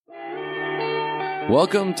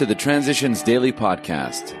Welcome to the Transitions Daily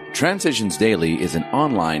podcast. Transitions Daily is an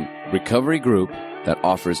online recovery group that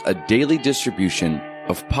offers a daily distribution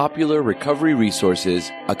of popular recovery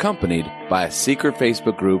resources accompanied by a secret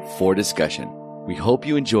Facebook group for discussion. We hope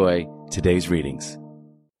you enjoy today's readings.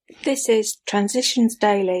 This is Transitions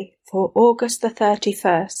Daily for August the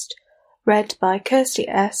 31st, read by Kirsty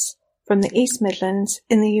S. from the East Midlands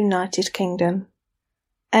in the United Kingdom.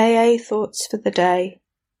 AA Thoughts for the Day.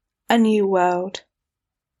 A New World.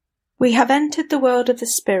 We have entered the world of the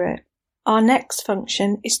Spirit. Our next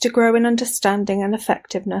function is to grow in understanding and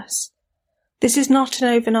effectiveness. This is not an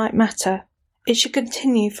overnight matter. It should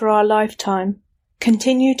continue for our lifetime.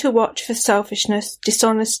 Continue to watch for selfishness,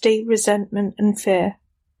 dishonesty, resentment, and fear.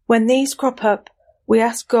 When these crop up, we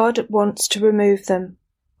ask God at once to remove them.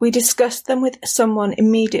 We discuss them with someone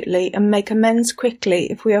immediately and make amends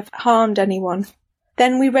quickly if we have harmed anyone.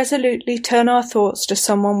 Then we resolutely turn our thoughts to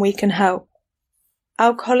someone we can help.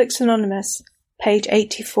 Alcoholics Anonymous, page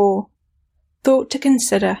 84. Thought to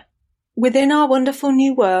consider. Within our wonderful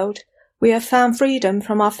new world, we have found freedom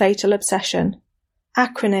from our fatal obsession.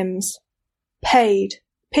 Acronyms. PAID,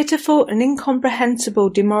 pitiful and incomprehensible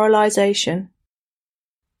demoralization.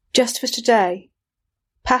 Just for today.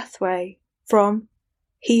 Pathway, from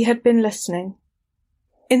He Had Been Listening.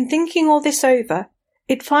 In thinking all this over,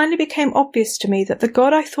 it finally became obvious to me that the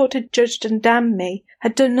God I thought had judged and damned me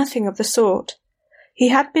had done nothing of the sort. He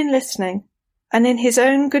had been listening, and in his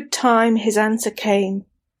own good time his answer came.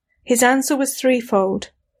 His answer was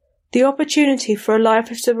threefold: the opportunity for a life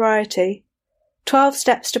of sobriety, 12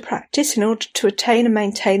 steps to practice in order to attain and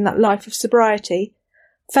maintain that life of sobriety,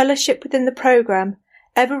 fellowship within the program,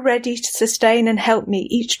 ever ready to sustain and help me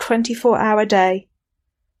each 24-hour day.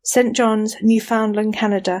 St. John's, Newfoundland,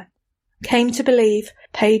 Canada. Came to Believe,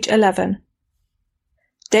 page 11.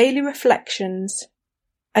 Daily Reflections.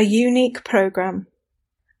 A unique program.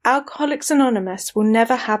 Alcoholics Anonymous will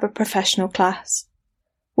never have a professional class.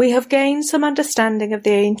 We have gained some understanding of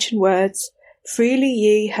the ancient words, freely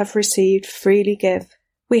ye have received, freely give.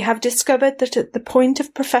 We have discovered that at the point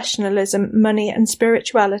of professionalism, money and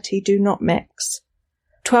spirituality do not mix.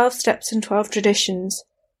 12 Steps and 12 Traditions,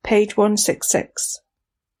 page 166.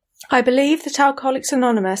 I believe that Alcoholics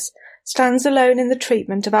Anonymous stands alone in the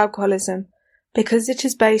treatment of alcoholism because it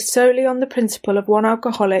is based solely on the principle of one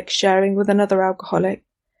alcoholic sharing with another alcoholic.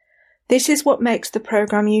 This is what makes the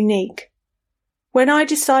program unique. When I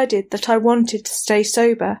decided that I wanted to stay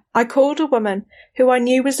sober, I called a woman who I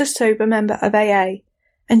knew was a sober member of AA,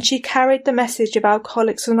 and she carried the message of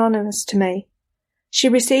Alcoholics Anonymous to me. She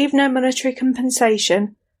received no monetary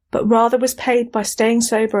compensation, but rather was paid by staying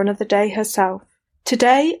sober another day herself.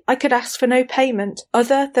 Today, I could ask for no payment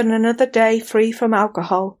other than another day free from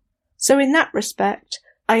alcohol. So in that respect,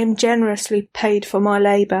 I am generously paid for my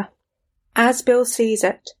labour. As Bill sees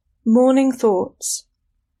it. Morning Thoughts.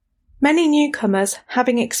 Many newcomers,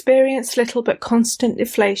 having experienced little but constant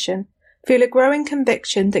deflation, feel a growing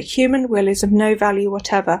conviction that human will is of no value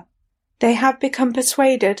whatever. They have become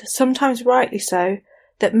persuaded, sometimes rightly so,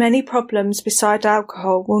 that many problems beside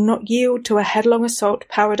alcohol will not yield to a headlong assault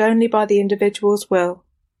powered only by the individual's will.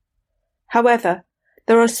 However,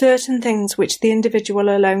 there are certain things which the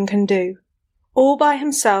individual alone can do. All by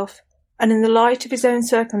himself, and in the light of his own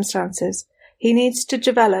circumstances, he needs to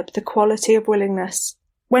develop the quality of willingness.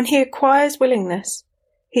 When he acquires willingness,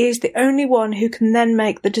 he is the only one who can then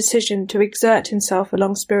make the decision to exert himself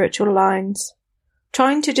along spiritual lines.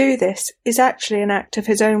 Trying to do this is actually an act of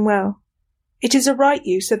his own will. It is a right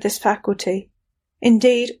use of this faculty.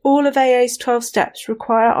 Indeed, all of AA's 12 steps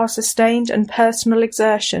require our sustained and personal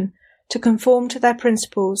exertion to conform to their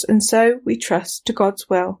principles, and so, we trust, to God's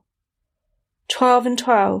will. 12 and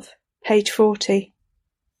 12, page 40.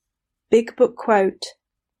 Big Book Quote.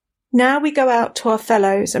 Now we go out to our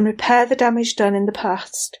fellows and repair the damage done in the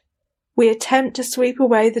past. We attempt to sweep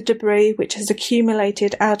away the debris which has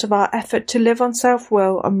accumulated out of our effort to live on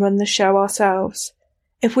self-will and run the show ourselves.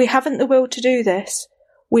 If we haven't the will to do this,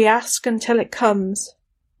 we ask until it comes.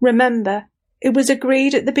 Remember, it was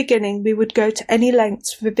agreed at the beginning we would go to any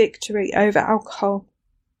lengths for victory over alcohol.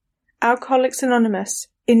 Alcoholics Anonymous,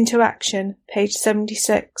 Into Action, page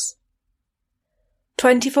 76.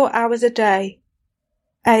 24 hours a day.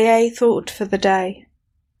 AA Thought for the Day.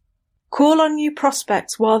 Call on new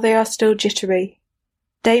prospects while they are still jittery.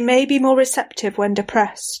 They may be more receptive when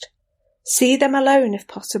depressed. See them alone if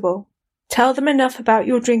possible. Tell them enough about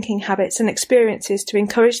your drinking habits and experiences to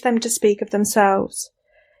encourage them to speak of themselves.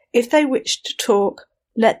 If they wish to talk,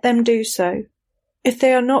 let them do so. If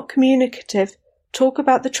they are not communicative, talk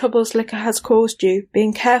about the troubles liquor has caused you,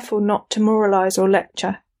 being careful not to moralise or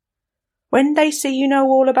lecture. When they see you know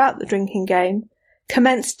all about the drinking game,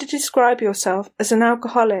 Commence to describe yourself as an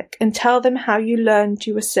alcoholic and tell them how you learned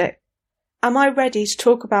you were sick. Am I ready to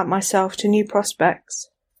talk about myself to new prospects?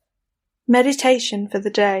 Meditation for the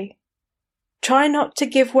day. Try not to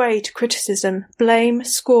give way to criticism, blame,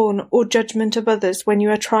 scorn, or judgment of others when you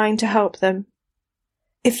are trying to help them.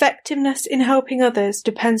 Effectiveness in helping others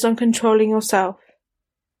depends on controlling yourself.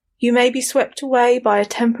 You may be swept away by a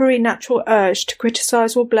temporary natural urge to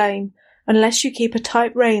criticize or blame unless you keep a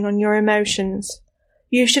tight rein on your emotions.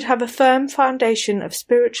 You should have a firm foundation of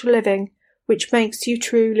spiritual living which makes you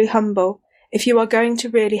truly humble if you are going to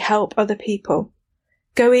really help other people.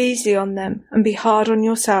 Go easy on them and be hard on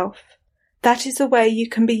yourself. That is the way you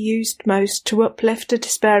can be used most to uplift a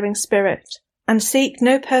despairing spirit, and seek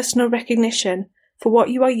no personal recognition for what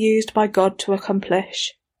you are used by God to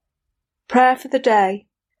accomplish. Prayer for the day.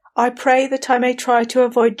 I pray that I may try to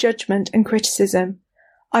avoid judgment and criticism.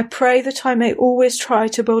 I pray that I may always try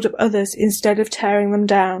to build up others instead of tearing them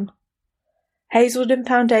down. Hazelden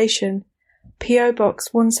Foundation, P.O.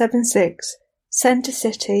 Box 176, Centre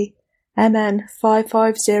City, MN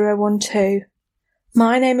 55012.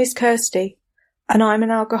 My name is Kirsty, and I'm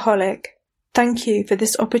an alcoholic. Thank you for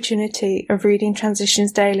this opportunity of reading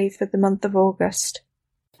Transitions Daily for the month of August.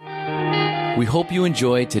 We hope you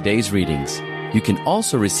enjoyed today's readings. You can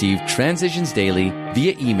also receive Transitions Daily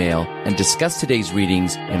via email and discuss today's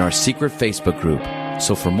readings in our secret Facebook group.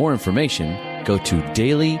 So for more information, go to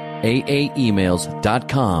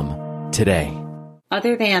dailyaaemails.com today.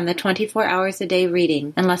 Other than the 24 hours a day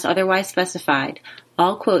reading, unless otherwise specified,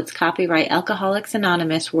 all quotes copyright Alcoholics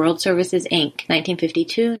Anonymous World Services, Inc.,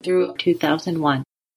 1952 through 2001.